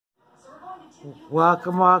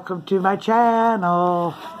Welcome to my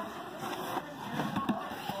channel.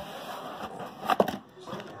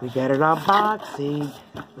 We got an unboxing.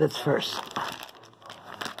 Let's first.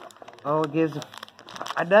 Oh, it gives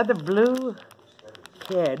another blue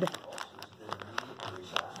pin.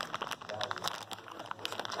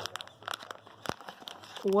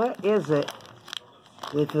 What is it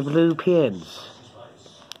with the blue pins?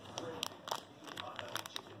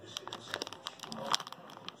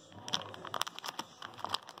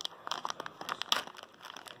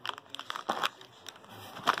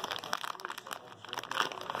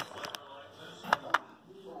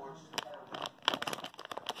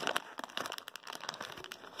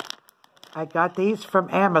 I got these from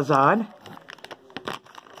Amazon.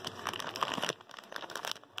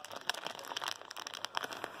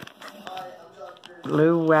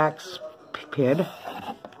 Blue wax pin.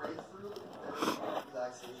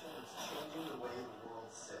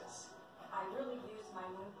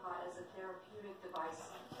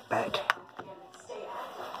 But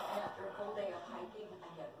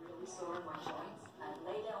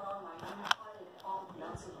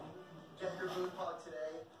get your moon pod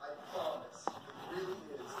today. I promise. It really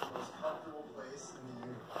is the most comfortable place in the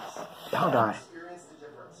universe. hold on. Experience the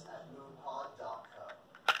difference at moonpod.com.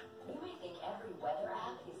 You may think every weather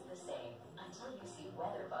app is the same until you see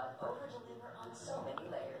WeatherBug over-deliver on so many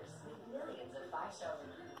layers. With millions of 5-star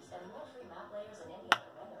reviews and more free map layers than any other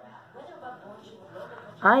weather app, WeatherBug warns you of local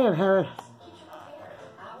control. I am having. Keeps you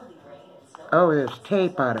prepared. Hourly rain and snow. Oh, there's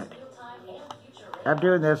tape on it. Real-time and future I'm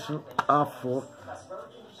doing this off full plus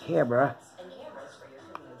road conditions camera. and cameras for your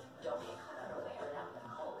commute. Don't get caught unaware out in the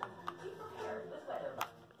cold. Be prepared with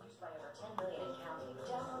WeatherBug. Used by over 10 million in counting.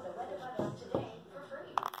 Download the WeatherBug app today for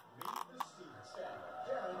free. Meet the Steve Staff.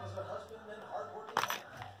 Darren is a husband and hardworking man.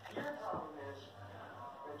 Your problem is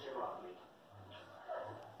that you're ugly.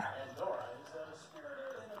 And Nora is a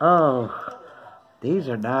spirited and Oh, these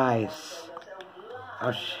are nice.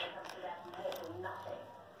 Oh,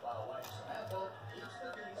 while wife Samantha keeps the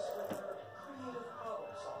peace with her creative problem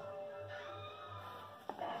solving.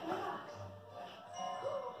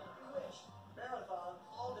 Marathon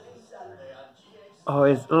all day Saturday on GA.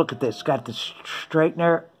 oh, look at this. Got the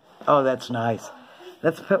straightener. Oh, that's nice.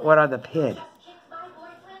 Let's put one on the pin. Kicked my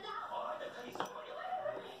boyfriend out. Mother, we have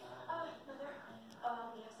something to tell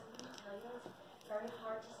you. It's very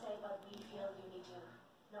hard to say, but we feel you need to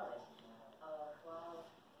know it. Well,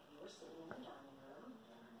 you were sitting in the dining room.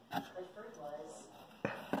 Clifford was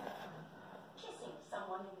kissing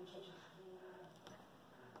someone in the kitchen.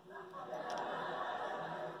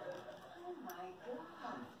 Oh my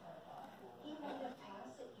God. He made a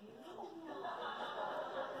pass at you?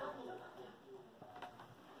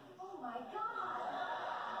 Oh my God.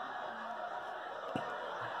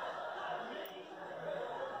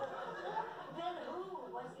 Then who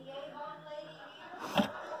was the Avon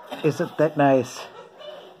lady? Isn't that nice?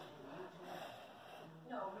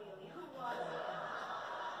 No, really, who was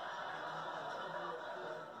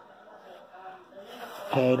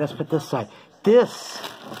it? Okay, let's put this aside. This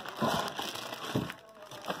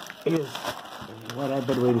is what I've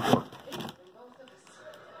been waiting for.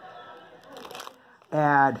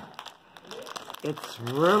 And it's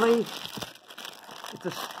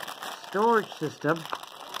a storage system.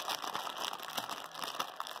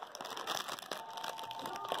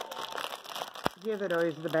 Forgive the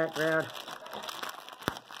noise in the background.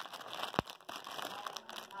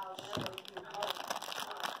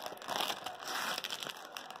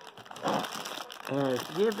 And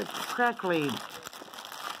forgive the crackling.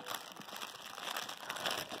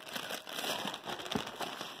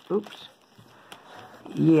 Oops.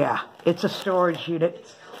 Yeah, it's a storage unit,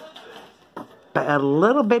 but a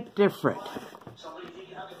little bit different.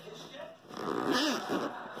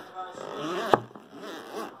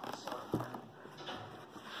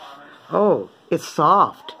 Oh, it's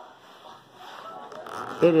soft.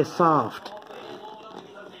 It is soft.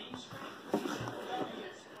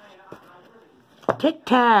 Tic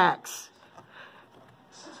Tacs.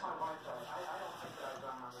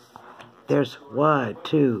 There's 1,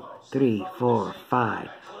 2, 3, 4, 5,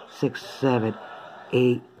 6, 7,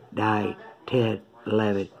 8, 9, 10,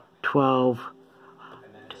 11, 12. Now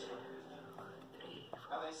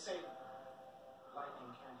they say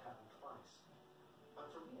lightning can't happen twice. But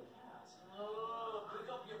for me it has. Oh, pick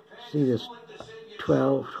up your pen. See this?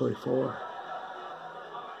 12, 24. I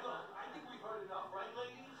think we've heard enough, right,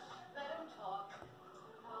 ladies? Let him talk.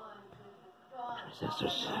 Ron. This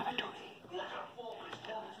is 7, 28.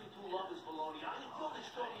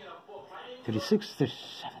 36,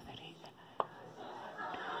 37, 38.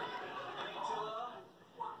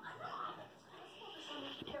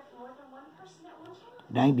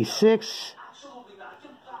 96. Absolutely not. It's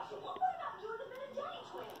impossible. What about you and the Benedetti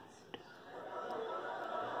twins?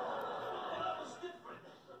 That was different.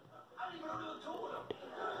 I didn't even know there were two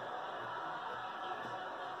of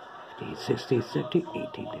them. 16, 17,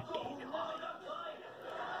 18, 19.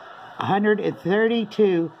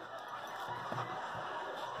 132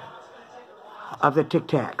 of the Tic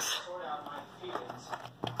Tacs. Sort out my feelings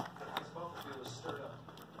because both of you have stirred up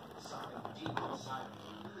something deep inside of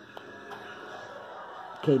me.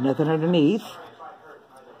 Okay, nothing underneath.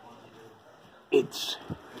 It's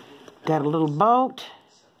got a little boat,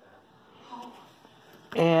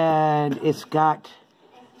 and it's got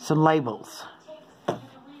some labels.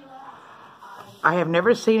 I have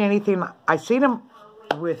never seen anything. I've seen them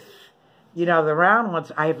with, you know, the round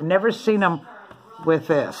ones. I have never seen them with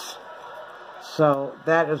this. So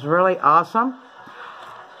that is really awesome.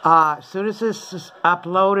 As soon as this is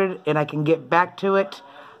uploaded and I can get back to it,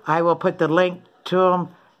 I will put the link to them.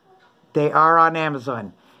 They are on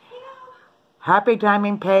Amazon. Happy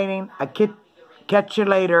timing painting. I catch you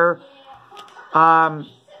later. The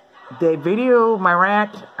video, my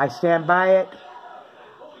rant, I stand by it.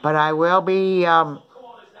 But I will be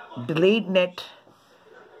deleting it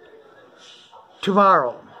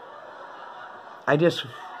tomorrow. I just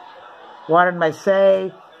wanted my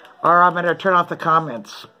say, or I'm going to turn off the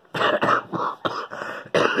comments.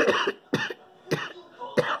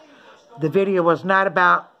 The video was not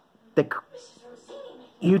about the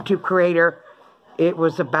YouTube creator. It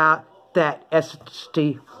was about that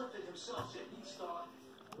SST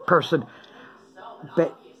person.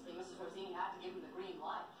 But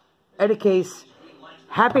in any case,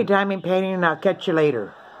 happy timing painting, and I'll catch you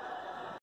later.